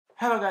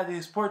Hello guys,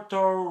 this is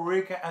Puerto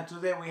Rico and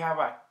today we have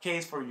a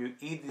case for you,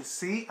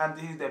 EDC, and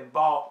this is the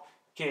Vault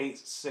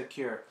Case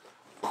Secure.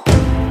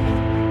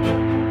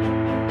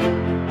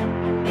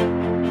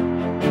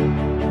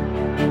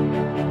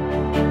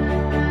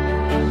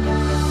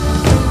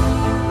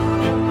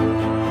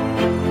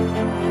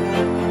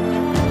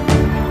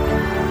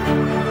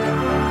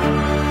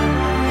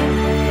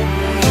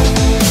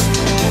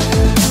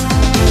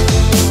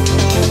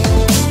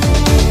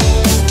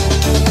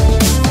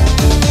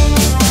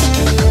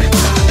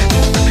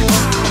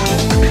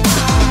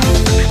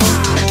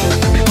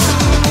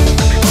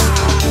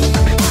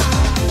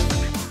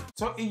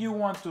 So if you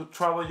want to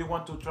travel, you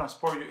want to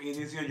transport your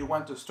EDC, or you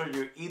want to store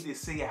your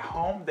EDC at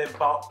home, the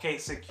Vault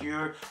Case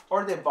Secure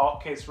or the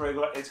Vault Case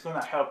Regular is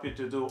gonna help you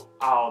to do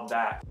all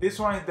that. This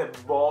one is the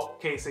Vault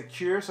Case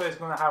Secure, so it's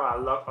gonna have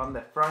a lock on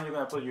the front. You're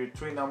gonna put your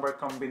 3-number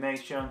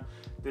combination.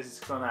 This is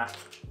gonna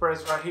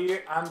press right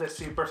here and the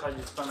zippers are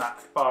just gonna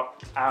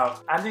pop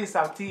out. And this is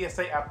a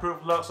TSA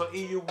approved lock, so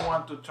if you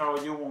want to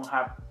travel, you won't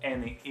have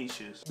any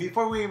issues.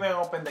 Before we even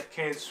open the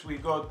case, we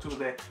go to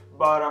the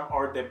bottom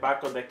or the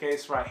back of the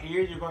case right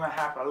here. You're gonna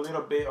have a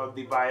little bit of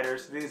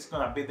dividers. This is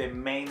gonna be the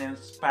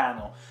maintenance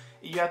panel.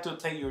 You have to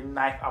take your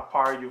knife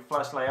apart, your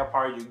flashlight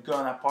apart, your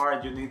gun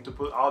apart. You need to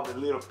put all the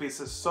little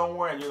pieces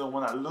somewhere and you don't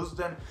want to lose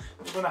them.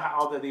 You're going to have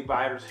all the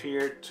dividers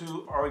here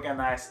to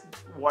organize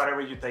whatever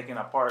you're taking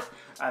apart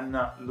and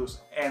not lose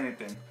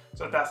anything.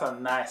 So that's a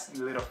nice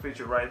little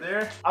feature right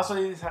there. Also,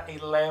 this is an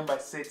 11 by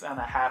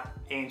 6.5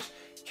 inch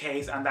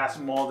case, and that's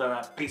more than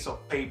a piece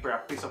of paper. A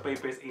piece of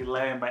paper is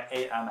 11 by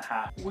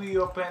 8.5. We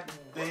open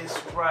this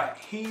right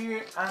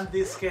here, and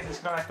this case is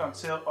gonna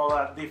conceal all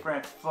the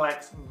different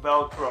flex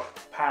Velcro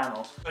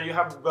panels. So you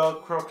have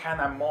Velcro kind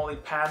of multi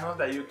panels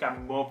that you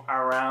can move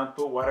around,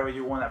 put whatever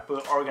you want to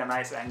put,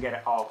 organize it, and get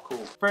it all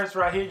cool. First,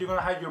 right here, you're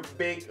gonna have your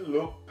big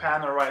loop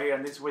panel right here,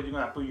 and this is where you're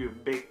gonna put your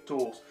big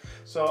tools.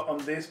 So on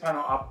this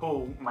panel, I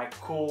put my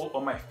cool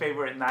or my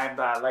favorite knife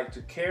that I like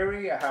to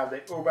carry. I have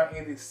the Urban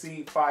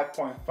EDC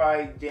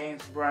 5.5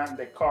 James brand,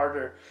 the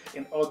Carter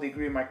in 0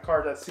 degree, my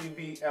Carter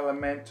CB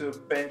Elemental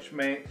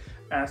Benchmade,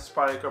 and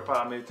Spyder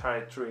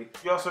Paramilitary 3.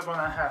 You're also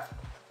gonna have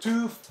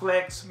 2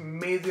 flex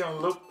medium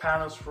loop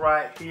panels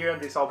right here.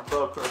 These are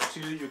Velcro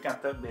too. You can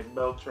take the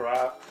Velcro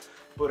out,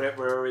 put it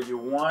wherever you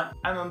want.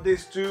 And on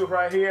these 2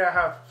 right here, I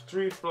have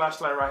 3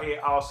 flashlights right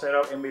here all set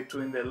up in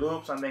between the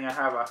loops, and then I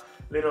have a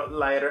little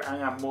lighter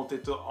and a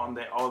multi-tool on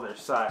the other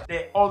side.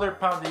 The other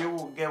panel that you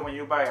will get when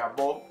you buy a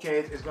Vault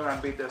case is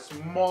gonna be the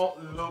small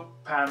loop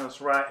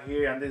panels right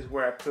here, and this is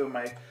where I put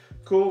my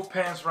cool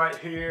pens right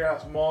here, a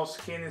small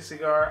skinny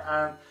cigar,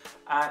 and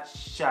a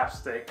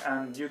chapstick.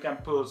 And you can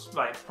put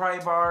like pry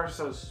bars,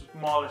 so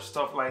smaller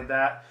stuff like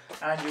that.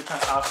 And you can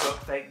also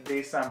take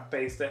this and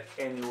paste it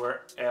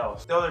anywhere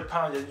else. The other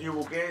panel that you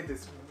will get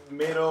is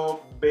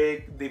middle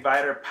big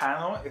divider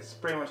panel. It's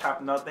pretty much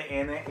have nothing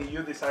in it. If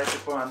you decide to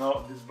put another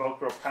of these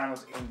Velcro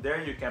panels in there,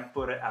 you can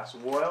put it as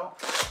well.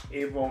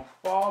 It won't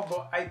fall,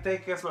 but I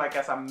take it like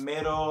as a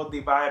middle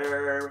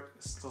divider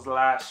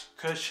slash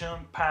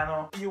cushion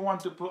panel. If you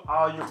want to put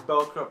all your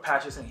Velcro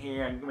patches in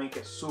here and make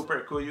it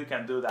super cool, you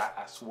can do that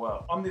as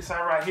well. On this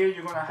side right here,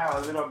 you're gonna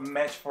have a little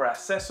mesh for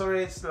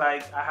accessories.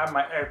 Like I have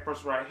my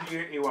AirPods right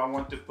here. If I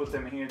want to put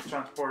them in here,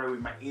 transport it with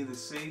my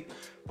EDC,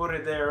 put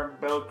it there,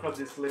 Velcro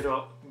this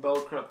little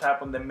Velcro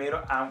tab on the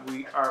middle, and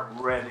we are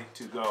ready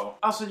to go.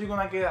 Also, you're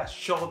gonna get a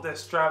shoulder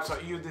strap, so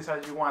you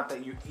decide you want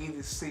that you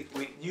EDC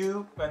with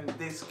you. In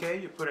this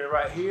case, you put it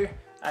right here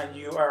and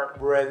you are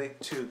ready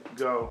to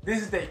go.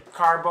 This is the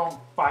carbon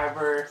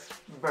fiber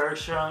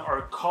version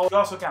or color. You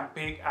also can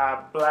pick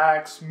a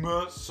black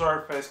smooth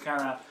surface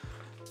kind of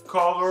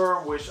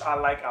color, which I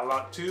like a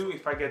lot too.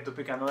 If I get to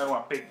pick another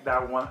one, pick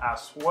that one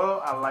as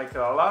well. I like it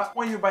a lot.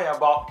 When you buy a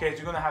Vault case,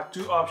 you're gonna have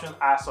 2 options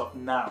as of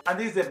now. And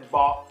this is the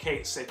Vault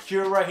Case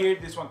Secure right here.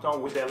 This one comes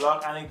with the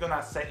lock, and it's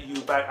gonna set you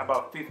back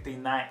about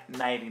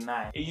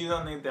 $59.99. If you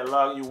don't need the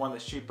lock, you want the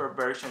cheaper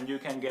version, you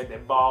can get the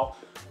Vault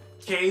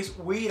case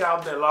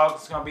without the lock.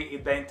 It's gonna be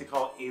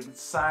identical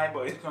inside,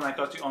 but it's gonna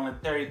cost you only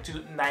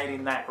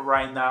 $32.99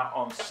 right now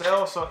on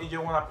sale. So if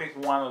you wanna pick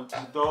one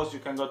of those, you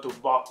can go to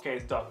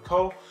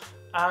vaultcase.co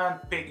and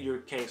pick your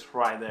case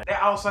right there. The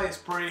outside is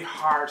pretty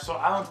hard, so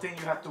I don't think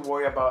you have to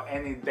worry about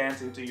any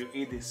dents into your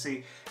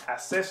EDC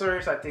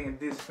accessories. I think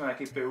this is gonna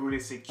keep it really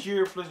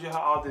secure. Plus you have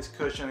all this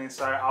cushion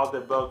inside, all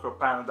the Velcro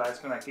panel that is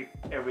gonna keep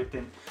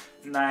everything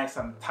nice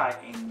and tight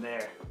in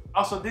there.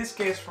 Also, this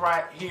case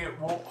right here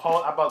will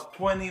hold about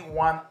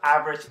 21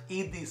 average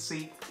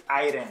EDC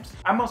items.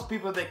 And most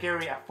people that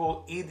carry a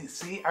full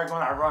EDC are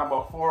gonna run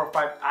about 4 or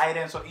 5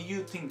 items. So if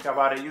you think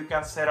about it, you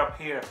can set up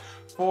here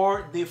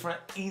 4 different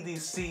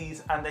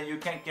EDCs, and then you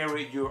can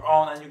carry your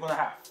own, and you're gonna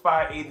have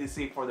 5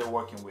 EDC for the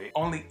working week.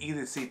 Only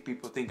EDC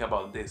people think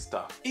about this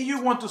stuff. If you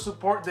want to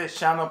support this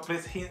channel,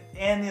 please hit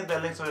any of the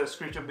links in the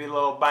description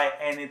below, buy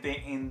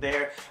anything in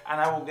there, and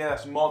I will get a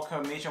small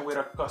commission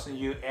without costing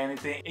you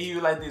anything. If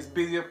you like this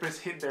video, please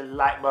hit the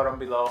like button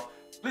below.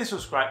 Please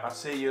subscribe, and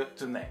see you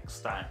till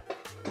next time.